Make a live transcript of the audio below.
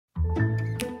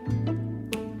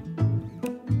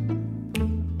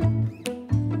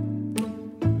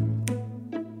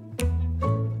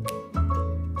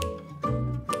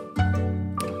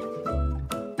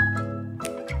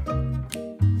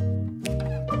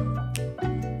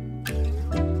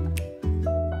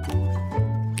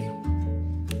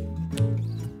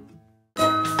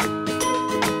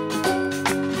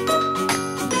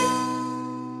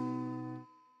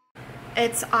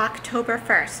It's October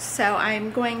 1st, so I'm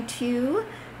going to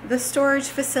the storage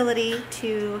facility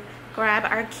to grab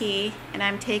our key, and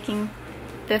I'm taking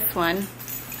this one.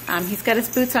 He's got his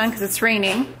boots on because it's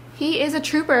raining. He is a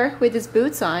trooper with his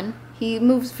boots on. He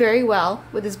moves very well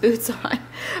with his boots on.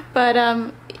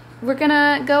 But we're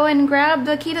gonna go and grab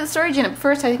the key to the storage unit.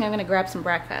 First, I think I'm gonna grab some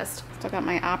breakfast. Still got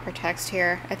my opera text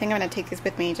here. I think I'm gonna take these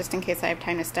with me just in case I have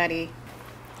time to study.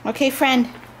 Okay, friend,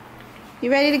 you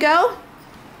ready to go?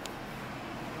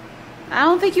 I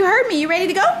don't think you heard me. You ready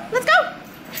to go? Let's go!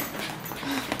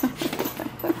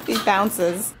 He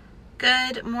bounces.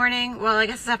 Good morning. Well, I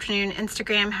guess it's afternoon.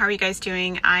 Instagram, how are you guys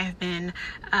doing? I have been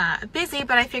busy,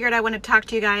 but I figured I wanted to talk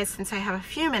to you guys since I have a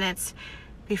few minutes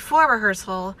before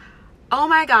rehearsal. Oh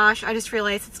my gosh, I just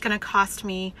realized it's gonna cost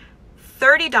me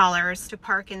 $30 to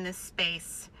park in this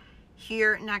space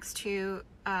here next to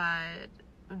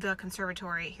the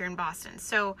conservatory here in Boston.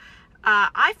 So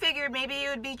I figured maybe it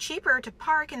would be cheaper to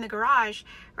park in the garage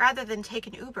rather than take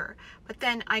an Uber. But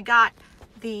then I got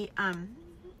the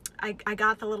I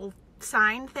got the little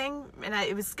sign thing, and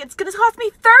it's gonna cost me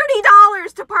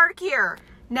 $30 to park here.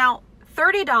 Now,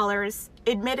 $30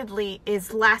 admittedly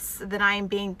is less than I am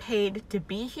being paid to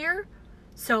be here,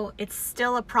 so it's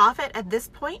still a profit at this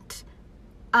point.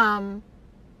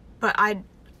 But I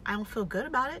don't feel good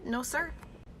about it. No, sir.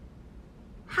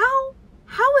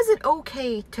 How is it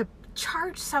okay to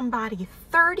charge somebody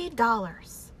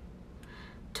 $30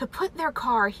 to put their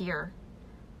car here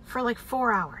for like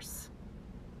 4 hours?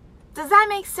 Does that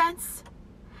make sense?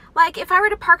 Like, if I were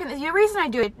to park in the reason I'm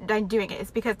doing it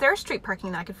is because there's street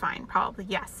parking that I could find, probably,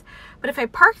 yes. But if I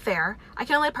park there, I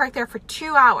can only park there for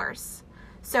 2 hours.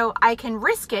 So I can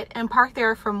risk it and park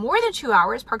there for more than 2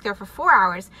 hours, park there for 4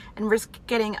 hours, and risk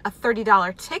getting a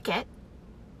 $30 ticket.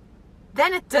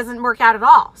 Then it doesn't work out at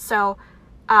all. So,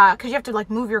 because you have to like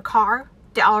move your car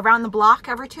all around the block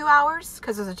every 2 hours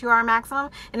because there's a 2 hour maximum.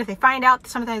 And if they find out,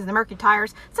 sometimes they mark your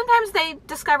tires. Sometimes they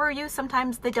discover you,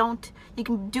 sometimes they don't. You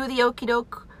can do the okey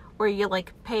doke where you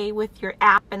like pay with your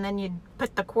app and then you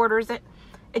put the quarters in.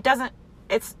 It doesn't,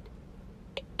 it's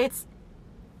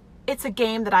a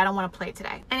game that I don't want to play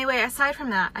today. Anyway, aside from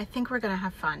that, I think we're gonna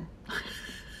have fun.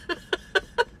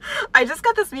 I just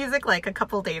got this music like a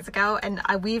couple days ago, and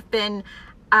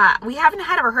we haven't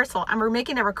had a rehearsal, and we're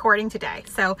making a recording today,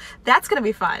 so that's gonna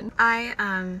be fun.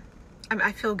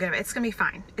 I feel good. It's gonna be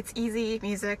fine. It's easy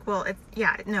music. Well,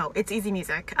 it's easy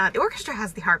music. The orchestra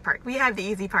has the hard part. We have the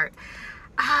easy part.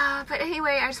 But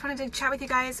anyway, I just wanted to chat with you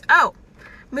guys. Oh,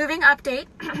 moving update.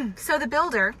 So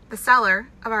the seller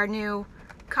of our new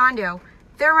condo,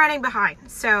 they're running behind.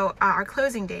 So our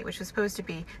closing date, which was supposed to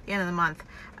be the end of the month,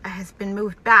 has been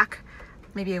moved back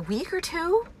maybe a week or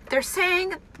two. They're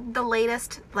saying the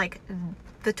latest, like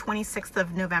the 26th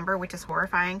of November, which is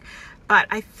horrifying, but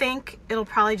I think it'll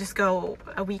probably just go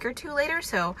a week or two later.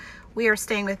 So we are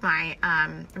staying with my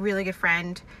really good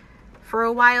friend for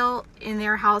a while in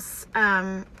their house,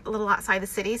 a little outside the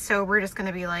city. So we're just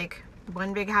gonna be like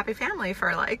one big happy family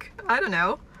for like, I don't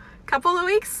know, couple of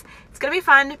weeks. It's gonna be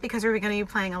fun because we're gonna be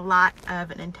playing a lot of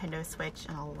Nintendo Switch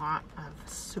and a lot of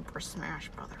Super Smash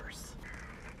Brothers.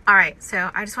 All right,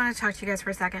 so I just wanted to talk to you guys for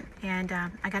a second, and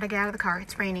I gotta get out of the car.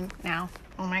 It's raining now.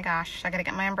 Oh my gosh, I gotta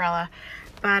get my umbrella.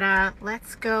 But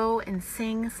let's go and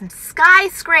sing some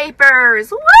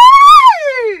Skyscrapers.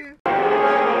 Woo!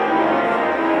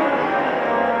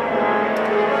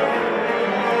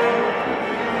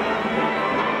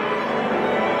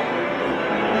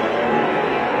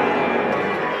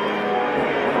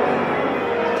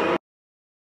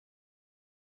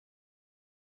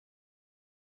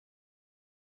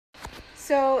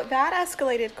 So that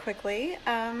escalated quickly.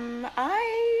 My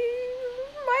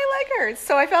leg hurts.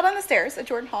 So I fell down the stairs at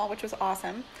Jordan Hall, which was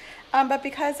awesome. But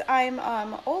because I'm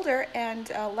older and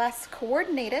less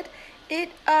coordinated,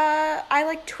 I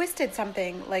like twisted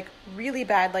something like really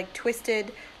bad, like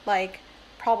twisted, like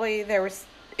probably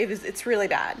it's really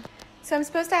bad. So I'm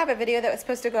supposed to have a video that was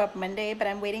supposed to go up Monday, but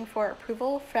I'm waiting for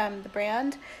approval from the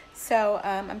brand. So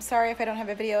I'm sorry if I don't have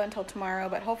a video until tomorrow,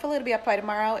 but hopefully it'll be up by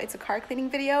tomorrow. It's a car cleaning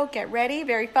video. Get ready.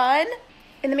 Very fun.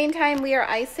 In the meantime, we are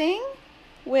icing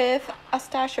with a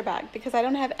stasher bag because I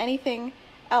don't have anything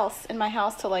else in my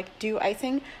house to like do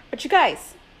icing. But you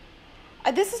guys,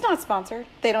 this is not sponsored.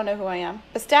 They don't know who I am.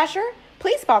 But Stasher,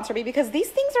 please sponsor me because these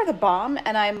things are the bomb,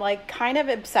 and I'm like kind of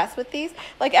obsessed with these.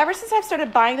 Like ever since I've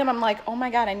started buying them, I'm like, oh my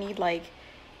God, I need like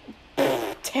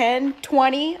 10,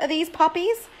 20 of these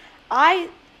puppies.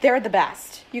 They're the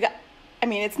best. I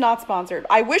mean, it's not sponsored.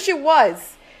 I wish it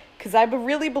was because I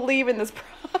really believe in this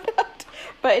product.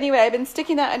 But anyway, I've been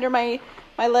sticking that under my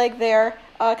leg there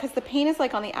because the pain is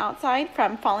like on the outside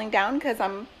from falling down because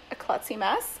I'm a klutzy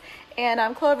mess.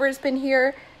 And Clover's been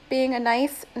here being a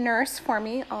nice nurse for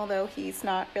me, although he's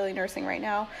not really nursing right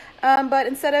now. But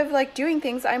instead of like doing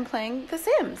things, I'm playing The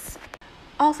Sims.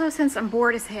 Also, since I'm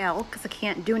bored as hell because I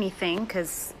can't do anything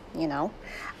because, you know,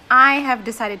 I have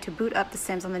decided to boot up The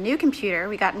Sims on the new computer.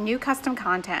 We got new custom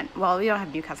content. Well, we don't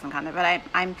have new custom content, but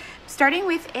I'm starting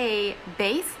with a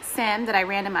base sim that I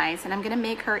randomized, and I'm going to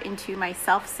make her into my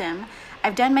self sim.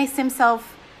 I've done my sim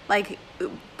self like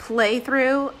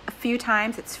playthrough a few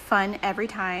times. It's fun every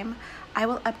time. I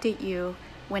will update you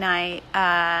when I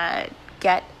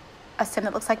get a sim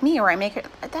that looks like me, or I make it.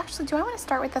 Actually, do I want to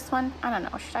start with this one? I don't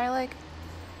know. Should I like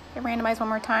randomize one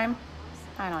more time?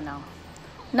 I don't know.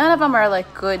 None of them are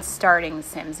like good starting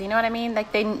sims. You know what I mean?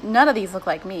 Like none of these look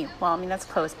like me. Well, I mean that's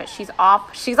close, but she's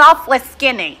awfully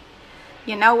skinny.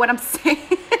 You know what I'm saying?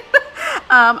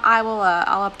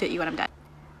 I'll update you when I'm done.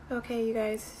 Okay, you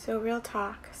guys. So real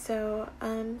talk. So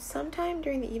sometime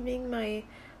during the evening, my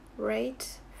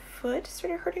right foot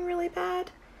started hurting really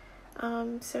bad.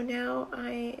 So now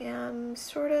I am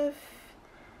sort of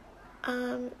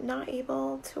not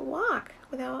able to walk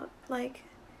without like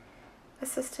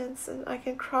assistance, and I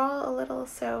can crawl a little,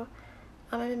 so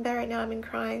I'm in bed right now. I've been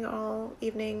crying all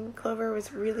evening. Clover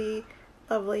was really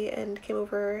lovely and came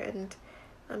over, and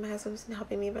my husband's been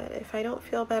helping me, but if I don't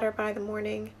feel better by the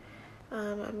morning,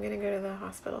 I'm gonna go to the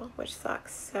hospital, which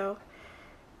sucks. So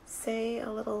say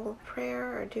a little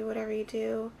prayer or do whatever you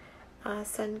do,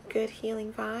 send good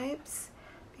healing vibes,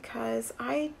 because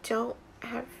I don't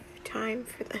have time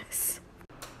for this.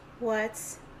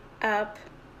 What's up,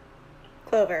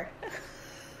 Clover?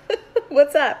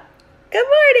 What's up? Good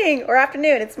morning or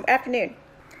afternoon. It's afternoon.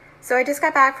 So I just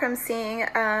got back from seeing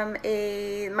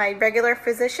my regular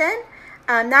physician.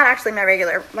 Not actually my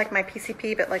regular, like my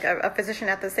PCP, but like a physician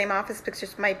at the same office,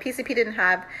 because my PCP didn't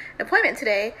have an appointment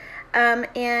today.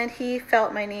 And he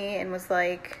felt my knee and was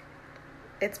like,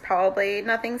 it's probably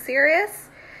nothing serious.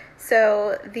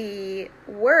 So the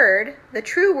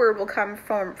true word will come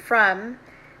from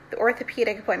the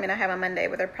orthopedic appointment I have on Monday,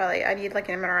 where I need like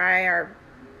an MRI or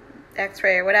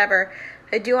X-ray or whatever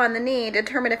I do on the knee to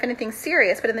determine if anything's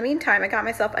serious. But in the meantime, I got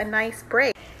myself a nice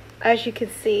break. As you can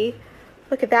see,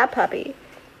 look at that puppy.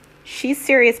 She's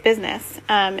serious business.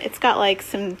 It's got like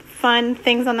some fun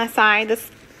things on the side. This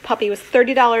puppy was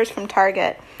 $30 from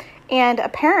Target, and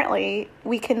apparently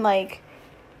we can like,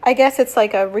 I guess it's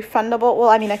like a refundable. Well,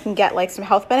 I mean, I can get like some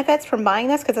health benefits from buying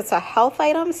this because it's a health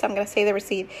item. So I'm gonna save the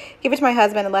receipt, give it to my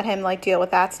husband, and let him like deal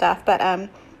with that stuff. But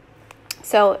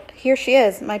so here she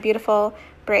is, my beautiful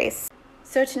Brace.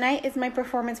 So tonight is my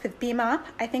performance with Bebop.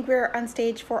 I think we're on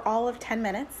stage for all of 10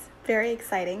 minutes. Very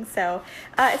exciting. So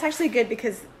it's actually good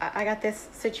because I got this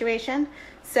situation.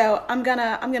 So I'm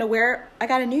gonna wear. I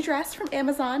got a new dress from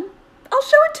Amazon. I'll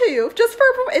show it to you.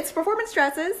 It's performance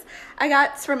dresses I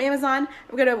got from Amazon.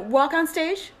 We're gonna walk on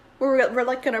stage. We're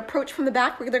like gonna approach from the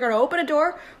back. They're gonna open a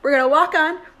door. We're gonna walk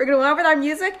on. We're gonna go over with our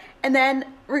music, and then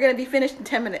we're gonna be finished in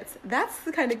 10 minutes. That's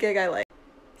the kind of gig I like.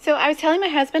 So I was telling my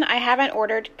husband I haven't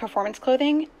ordered performance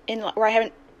clothing I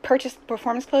haven't purchased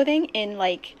performance clothing in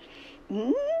like, I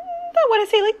want to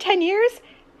say like 10 years.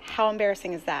 How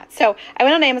embarrassing is that? So I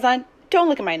went on Amazon. Don't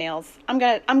look at my nails. I'm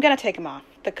gonna take them off,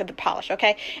 the polish,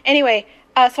 okay? Anyway,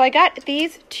 so I got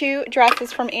these two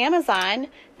dresses from Amazon.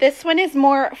 This one is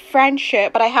more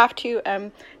friendship, but I have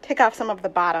to take off some of the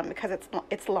bottom because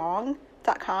it's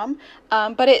long.com.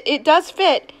 But it does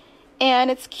fit, and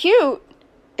it's cute.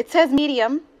 It says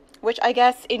medium, which I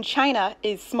guess in China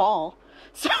is small.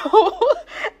 So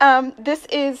this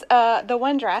is the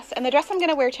one dress, and the dress I'm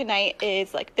gonna wear tonight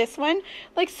is like this one,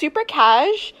 like super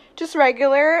cash, just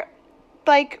regular,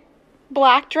 like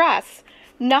black dress.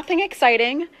 Nothing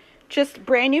exciting, just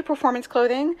brand new performance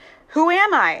clothing. Who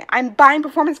am I? I'm buying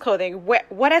performance clothing.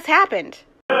 What has happened?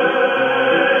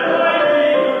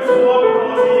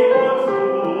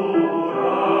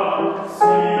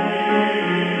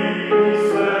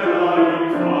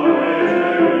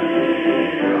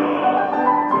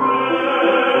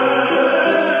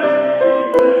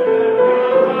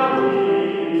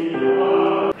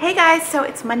 Hey guys, so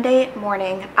it's Monday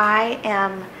morning.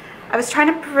 I was trying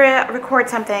to record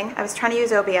something. I was trying to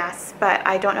use OBS, but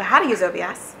I don't know how to use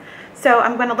OBS. So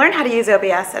I'm going to learn how to use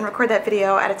OBS and record that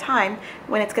video at a time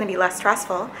when it's going to be less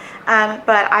stressful.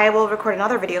 But I will record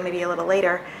another video maybe a little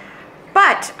later.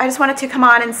 But I just wanted to come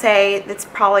on and say it's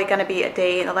probably going to be a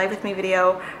day in the life with me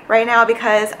video right now,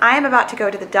 because I am about to go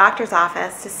to the doctor's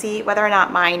office to see whether or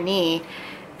not my knee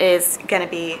is going to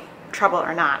be trouble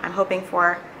or not. I'm hoping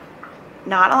for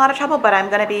not a lot of trouble, but I'm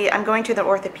going to the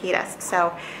orthopedist.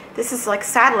 So this is like,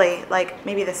 sadly, like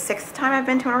maybe the 6th time I've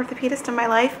been to an orthopedist in my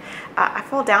life. I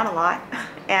fall down a lot,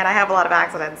 and I have a lot of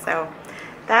accidents, so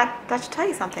that should tell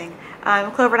you something.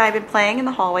 Clover and I have been playing in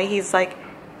the hallway. He's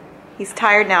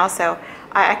tired now, so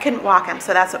I couldn't walk him,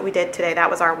 so that's what we did today. That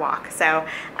was our walk. So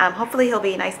hopefully he'll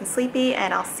be nice and sleepy,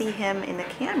 and I'll see him in the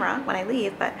camera when I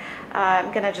leave, but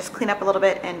I'm gonna just clean up a little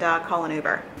bit and call an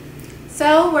Uber.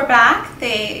 So we're back.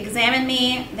 They examined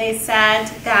me. They said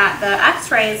that the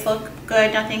x-rays look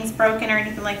good, nothing's broken or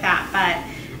anything like that, but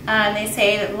they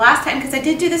say that the last time, because I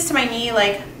did do this to my knee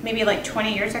like maybe like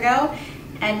 20 years ago,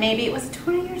 and maybe it was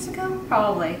 20 years ago?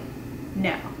 Probably.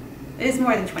 No. It is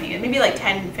more than 20 years, maybe like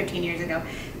 10, 15 years ago,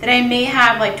 that I may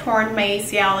have like torn my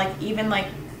ACL like even like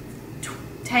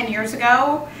 10 years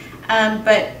ago, and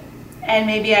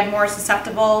maybe I'm more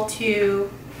susceptible to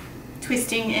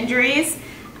twisting injuries,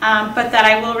 but that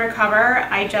I will recover.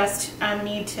 I just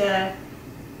need to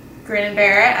grin and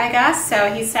bear it, I guess.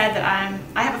 So he said that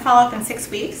I have a follow-up in 6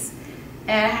 weeks,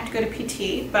 and I have to go to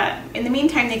PT, but in the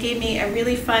meantime they gave me a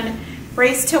really fun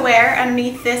brace to wear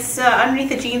underneath this, underneath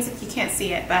the jeans, if you can't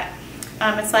see it, but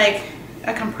it's like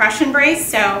a compression brace,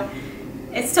 so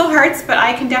it still hurts, but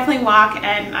I can definitely walk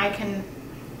and I can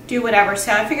do whatever.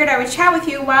 So I figured I would chat with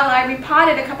you while I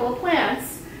repotted a couple of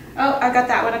plants. Oh, I got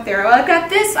that one up there. Well, I've got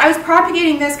this. I was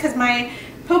propagating this because my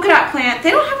polka dot plant,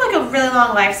 they don't have like a really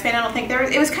long lifespan, I don't think.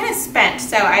 It was kind of spent,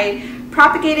 so I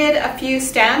propagated a few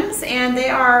stems, and they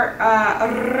are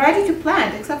ready to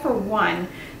plant, except for one.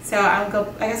 So I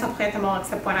guess I'll plant them all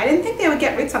except one. I didn't think they would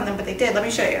get roots on them, but they did. Let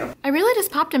me show you. I really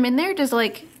just popped them in there just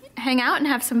like hang out and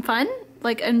have some fun,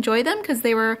 like enjoy them because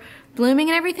they were blooming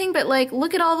and everything, but like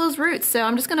look at all those roots. So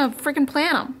I'm just gonna freaking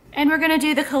plant them. And we're gonna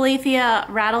do the Calathea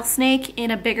rattlesnake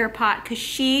in a bigger pot because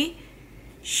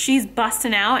she's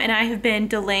busting out, and I have been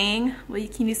delaying. Well,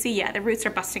 can you see? Yeah, the roots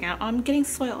are busting out. I'm getting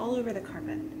soil all over the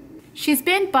carpet. She's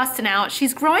been busting out.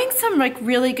 She's growing some like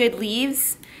really good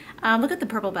leaves. Look at the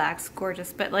purple bags,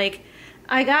 gorgeous. But like,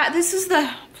 this is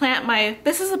the plant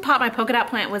this is the pot my polka dot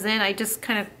plant was in. I just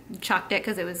kind of chucked it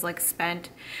because it was like spent.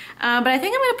 But I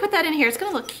think I'm gonna put that in here. It's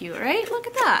gonna look cute, right? Look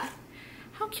at that.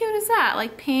 How cute is that?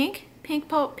 Like pink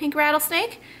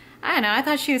rattlesnake. I don't know, I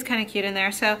thought she was kind of cute in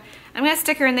there, so I'm gonna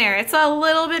stick her in there. It's a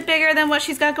little bit bigger than what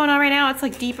she's got going on right now. It's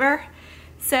like deeper.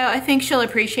 So I think she'll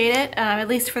appreciate it, at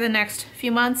least for the next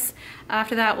few months.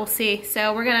 After that, we'll see.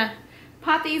 So we're gonna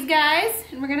pot these guys,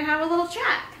 and we're gonna have a little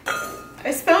chat.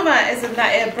 Espoma is a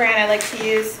brand I like to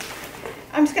use.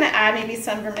 I'm just gonna add maybe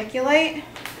some vermiculite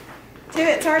to it.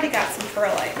 It's already got some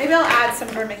perlite. Maybe I'll add some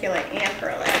vermiculite and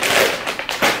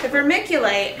perlite. The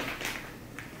vermiculite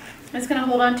is gonna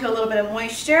hold on to a little bit of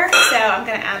moisture, so I'm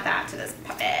gonna add that to this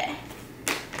puppy.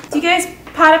 Do you guys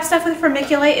pot up stuff with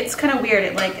vermiculite? It's kind of weird.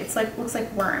 It looks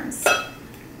like worms.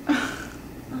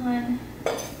 On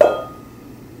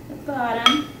the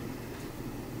bottom.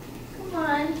 Come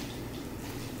on.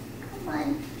 Come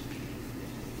on.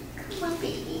 Come on,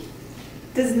 baby.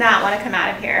 Does not want to come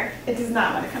out of here. It does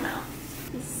not want to come out.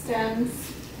 The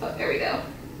stems. Oh, there we go.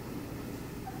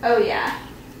 Oh, yeah.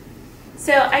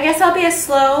 So I guess I'll be a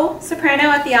slow soprano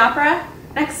at the opera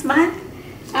next month.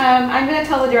 I'm going to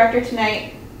tell the director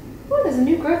tonight. Oh, there's a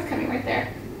new growth coming right there.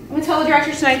 I'm going to tell the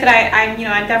director tonight that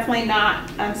I'm definitely not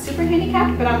super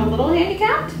handicapped, but I'm a little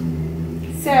handicapped.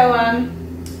 So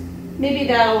maybe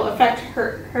that'll affect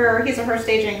his or her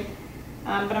staging,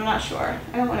 but I'm not sure.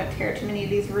 I don't want to tear too many of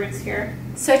these roots here.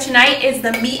 So tonight is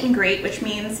the meet and greet, which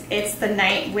means it's the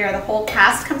night where the whole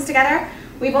cast comes together.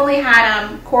 We've only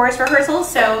had chorus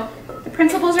rehearsals, so the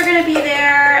principals are going to be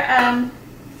there,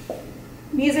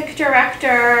 music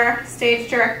director, stage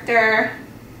director,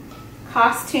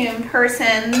 costume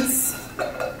persons,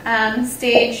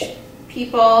 stage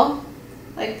people,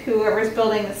 like whoever's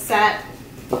building the set.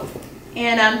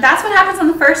 And that's what happens on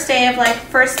the first day of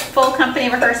first full company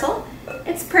rehearsal.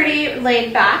 It's pretty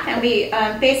laid back, and we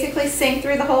basically sing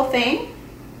through the whole thing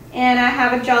and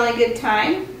have a jolly good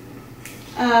time,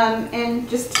 and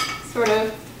just sort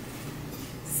of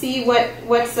see what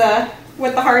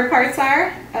the hard parts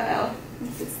are. Uh-oh,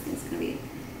 this thing's gonna be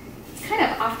kind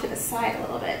of off to the side a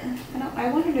little bit. I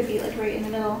want her to be like right in the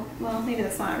middle. Well, maybe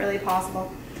that's not really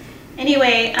possible.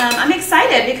 Anyway, I'm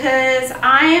excited because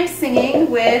I am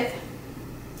singing with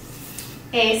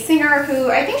a singer who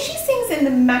I think she sings in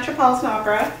the Metropolitan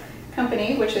Opera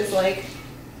Company, which is like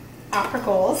opera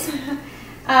goals.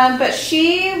 But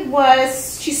she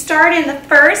starred in the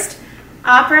first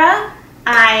opera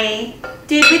I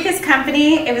did with this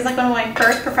company. It was like one of my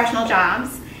first professional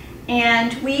jobs,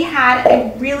 and we had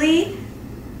a really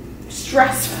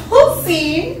stressful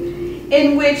scene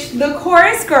in which the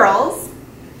chorus girls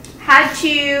had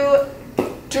to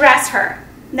dress her.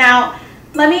 Now,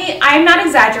 I'm not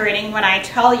exaggerating when I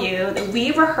tell you that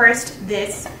we rehearsed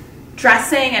this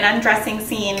dressing and undressing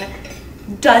scene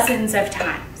dozens of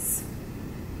times.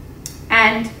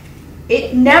 And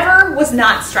it never was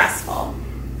not stressful.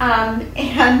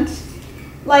 And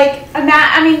like,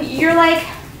 I mean, you're like,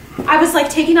 I was like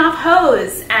taking off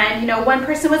hose, and you know, one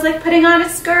person was like putting on a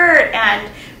skirt and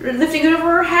lifting it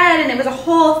over her head, and it was a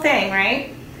whole thing,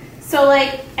 right? So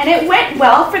like, and it went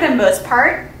well for the most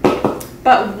part,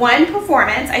 but one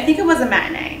performance, I think it was a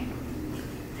matinee,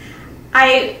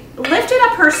 I lifted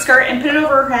up her skirt and put it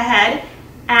over her head,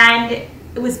 and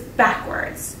it was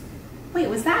backwards. Wait,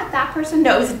 was that person?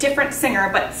 No, it was a different singer,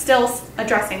 but still a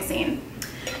dressing scene.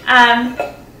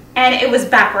 And it was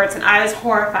backwards, and I was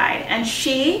horrified. And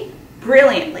she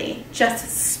brilliantly just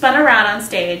spun around on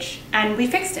stage, and we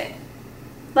fixed it.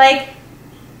 Like,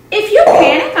 if you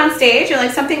panic on stage and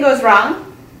like something goes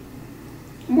wrong,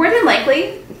 more than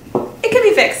likely, it can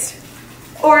be fixed.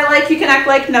 Or like you can act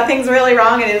like nothing's really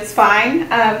wrong and it's fine,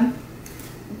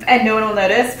 and no one will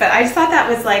notice. But I just thought that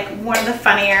was like one of the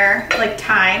funnier like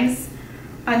times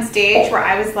on stage where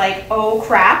I was like, oh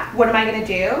crap, what am I gonna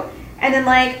do? And then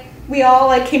like, we all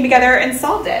like came together and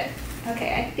solved it.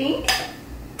 Okay, I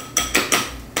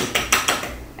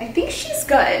think she's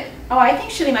good. Oh, I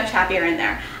think she'll be much happier in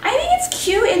there. I think it's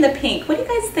cute in the pink. What do you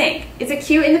guys think? Is it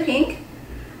cute in the pink?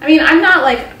 I mean, I'm not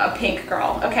like a pink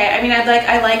girl, okay? I mean,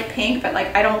 I like pink, but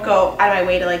like I don't go out of my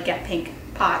way to like get pink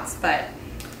pots, but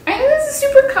I think this is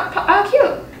super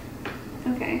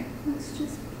cute. Okay, let's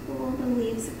just pull the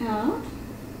leaves out.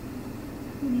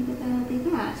 Maybe that'll be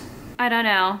that. I don't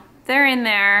know. They're in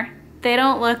there. They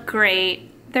don't look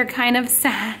great. They're kind of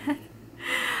sad.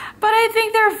 But I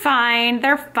think they're fine.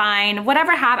 They're fine.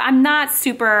 Whatever happens, I'm not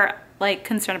super like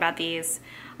concerned about these.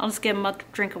 I'll just give them a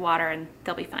drink of water and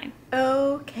they'll be fine.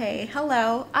 Okay,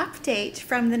 hello. Update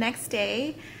from the next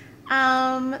day.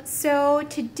 So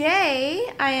today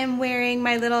I am wearing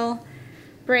my little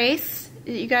brace.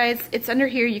 You guys, it's under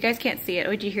here. You guys can't see it.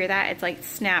 Would you hear that? It's like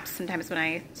snaps sometimes when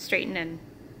I straighten and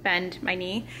bend my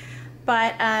knee.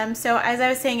 But so as I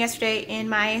was saying yesterday in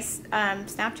my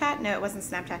Snapchat, no, it wasn't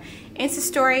Snapchat, Insta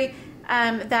story,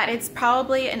 that it's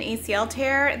probably an ACL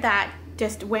tear that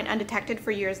just went undetected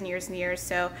for years and years and years.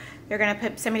 So they're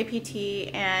gonna send me to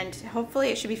PT, and hopefully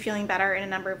it should be feeling better in a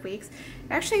number of weeks.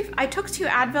 Actually, I took 2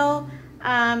 Advil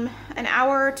an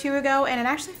hour or 2 ago, and it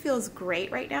actually feels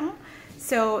great right now.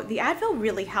 So the Advil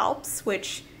really helps,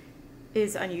 which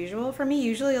is unusual for me.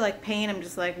 Usually like pain, I'm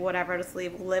just like, whatever, just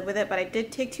live with it. But I did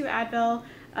take 2 Advil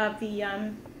of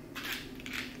the,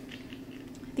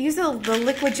 these are the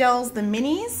liquid gels, the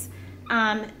minis.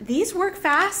 These work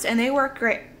fast and they work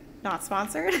great. Not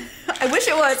sponsored. I wish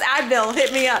it was. Advil,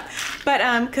 hit me up. But,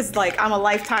 cause like I'm a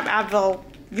lifetime Advil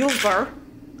user.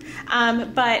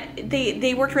 But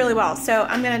they worked really well. So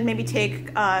I'm gonna maybe take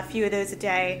a few of those a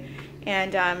day,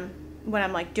 and when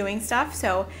I'm like doing stuff,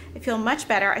 so I feel much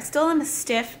better. I still am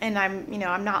stiff, and I'm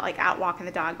not like out walking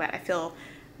the dog, but I feel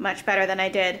much better than I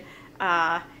did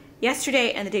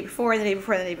yesterday and the day before, and the day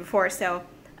before, and the day before. So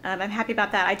I'm happy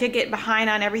about that. I did get behind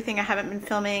on everything. I haven't been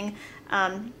filming,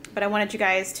 but I wanted you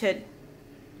guys to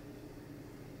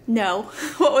know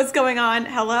what was going on.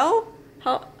 Hello?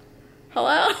 Hello?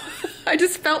 I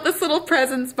just felt this little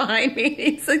presence behind me.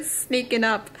 He's like sneaking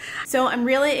up. So I'm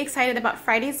really excited about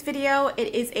Friday's video.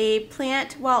 It is a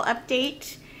plant well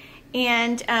update,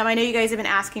 and I know you guys have been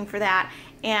asking for that,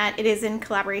 and it is in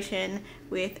collaboration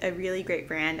with a really great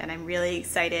brand, and I'm really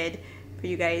excited for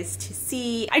you guys to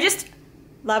see. I just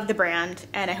love the brand,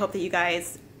 and I hope that you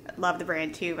guys love the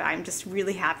brand too. I'm just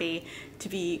really happy to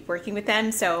be working with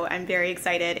them, so I'm very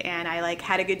excited, and I like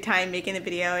had a good time making the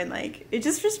video, and like it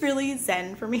just was really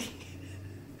zen for me.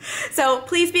 So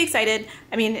please be excited.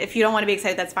 I mean, if you don't want to be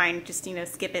excited, that's fine. Just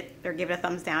skip it or give it a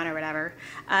thumbs down or whatever.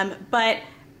 But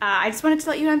I just wanted to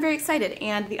let you know I'm very excited,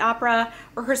 and the opera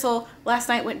rehearsal last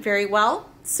night went very well.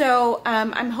 So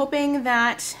I'm hoping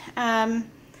that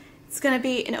it's going to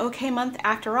be an okay month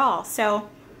after all. So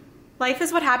life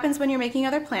is what happens when you're making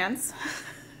other plans.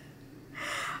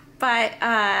 But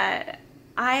I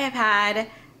have had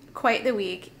quite the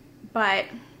week, but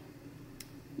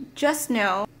just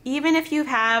know, even if you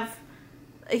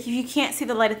can't see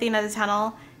the light at the end of the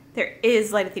tunnel, there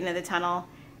is light at the end of the tunnel,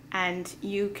 and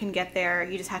you can get there.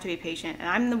 You just have to be patient. And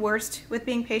I'm the worst with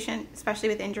being patient, especially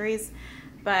with injuries,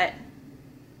 but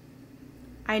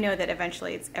I know that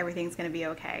eventually everything's gonna be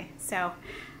okay. So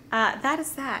that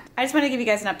is that. I just want to give you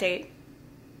guys an update.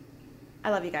 I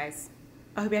love you guys.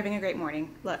 I hope you're having a great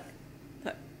morning. Look.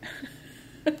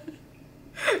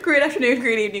 Great afternoon,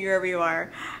 great evening, wherever you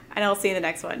are. And I'll see you in the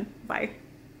next one. Bye.